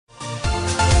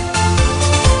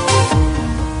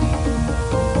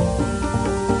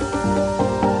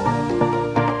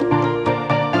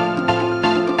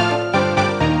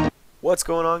What's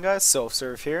going on, guys?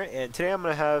 Self-Serve here, and today I'm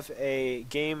going to have a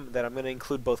game that I'm going to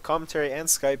include both commentary and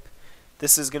Skype.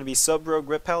 This is going to be Sub-Rogue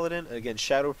Ret Paladin against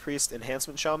Shadow Priest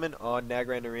Enhancement Shaman on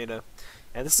Nagran Arena.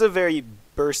 And this is a very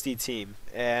bursty team,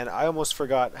 and I almost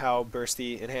forgot how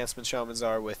bursty Enhancement Shamans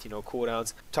are with,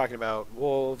 cooldowns. I'm talking about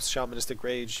Wolves, Shamanistic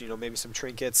Rage, maybe some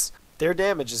trinkets. Their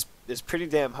damage is pretty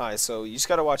damn high, so you just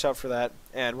gotta watch out for that.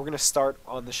 And we're gonna start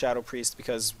on the Shadow Priest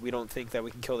because we don't think that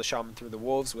we can kill the Shaman through the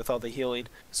Wolves with all the healing.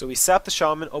 So we sap the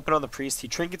Shaman, open on the Priest, he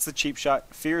trinkets the cheap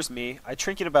shot, fears me. I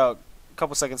trinket about a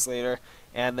couple seconds later,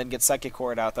 and then get Psychic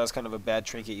Cord out. That was kind of a bad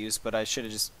trinket use, but I should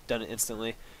have just done it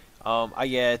instantly. I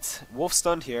get Wolf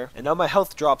Stunned here, and now my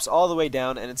health drops all the way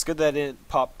down, and it's good that I didn't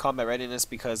pop Combat Readiness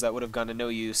because that would have gone to no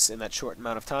use in that short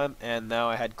amount of time, and now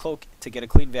I had Cloak to get a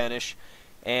clean Vanish.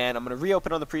 And I'm going to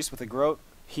reopen on the Priest with a Groat.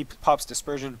 He pops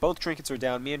Dispersion. Both trinkets are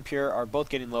down. Me and Pure are both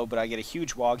getting low, but I get a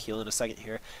huge Wog heal in a second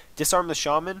here. Disarm the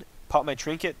Shaman, pop my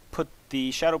trinket, put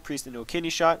the Shadow Priest into a kidney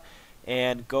shot,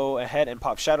 and go ahead and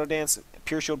pop Shadow Dance.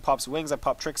 Pureshield pops Wings. I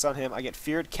pop Tricks on him. I get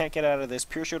feared. Can't get out of this.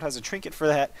 Pureshield has a trinket for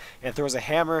that and throws a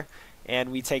hammer,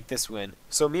 and we take this win.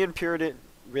 So me and Pure didn't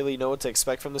really know what to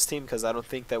expect from this team because I don't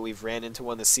think that we've ran into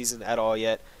one this season at all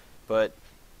yet. But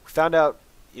we found out,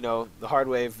 the hard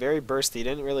way, very bursty.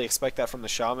 Didn't really expect that from the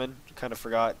Shaman. Kind of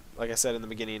forgot, like I said in the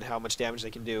beginning, how much damage they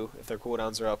can do if their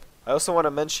cooldowns are up. I also want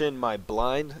to mention my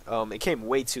blind. It came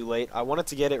way too late. I wanted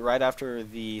to get it right after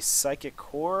the Psychic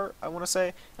Core, I want to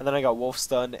say, and then I got Wolf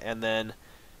Stunned, and then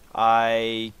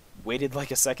I waited like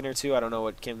a second or two. I don't know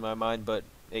what came to my mind, but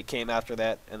it came after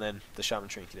that, and then the Shaman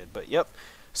trinketed. But yep,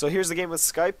 so here's the game with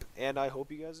Skype, and I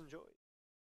hope you guys enjoy.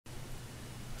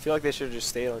 I feel like they should have just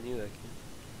stayed on you that game.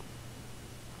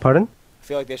 Pardon? I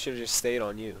feel like they should have just stayed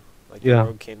on you. Like, yeah.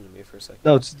 Rogue came to me for a second.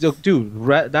 No, dude,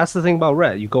 Ret, that's the thing about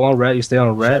Ret. You go on Ret, you stay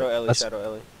on Ret. Shadow Ellie, Shadow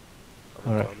Ellie.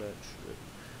 Alright.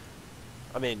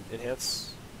 I mean,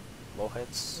 enhance. Low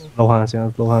hands. Low hands, yeah,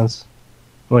 low hands.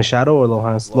 You want Shadow or low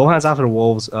hands? Low hands after the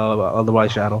Wolves,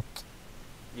 otherwise Shadow.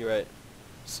 You're right.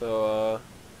 So,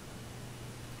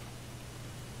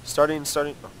 starting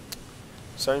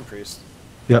Priest.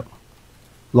 Yep.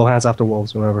 Low hands after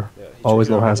Wolves, remember. Yeah, always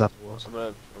low hands after Wolves. I'm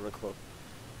gonna cloak.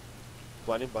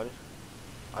 Blinding.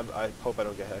 I hope I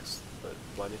don't get hexed, but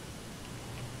blinding.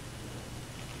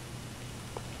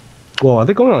 Whoa, are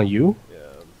they going on you? Yeah,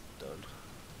 I'm done.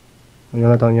 You're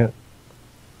not done yet.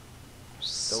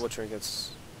 Double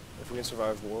trinkets. If we can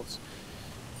survive Wolves.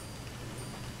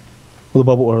 Pull the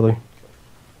bubble early. Okay.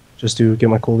 Just to get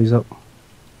my coolies up.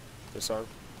 Disarm.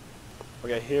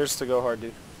 Okay, here's to go hard,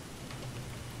 dude.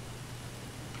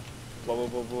 Blah, blah,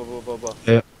 blah, blah, blah, blah, blah.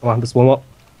 Yeah, come on, this one up.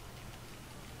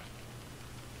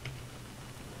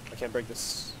 I can't break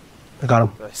this. I got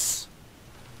him. Nice.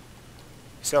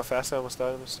 You see how fast I almost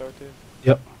died in the start, dude?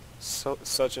 Yep.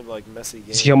 Such a messy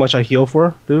game. See how much I heal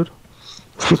for, dude?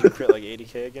 Did you crit like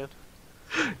 80k again?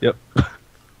 Yep.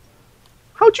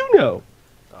 How'd you know?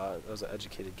 That was an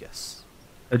educated guess.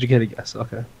 Educated guess,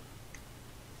 okay.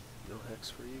 No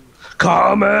hex for you.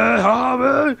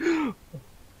 Kamehameha!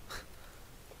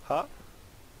 Huh?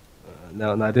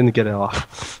 No, I didn't get it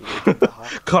off.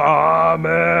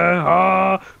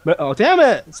 Kamehameha! Oh, damn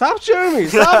it! Stop shooting me!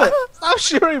 Stop it! Stop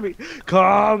shooting me!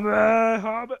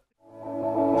 Kamehameha!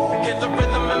 Get the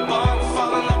rhythm and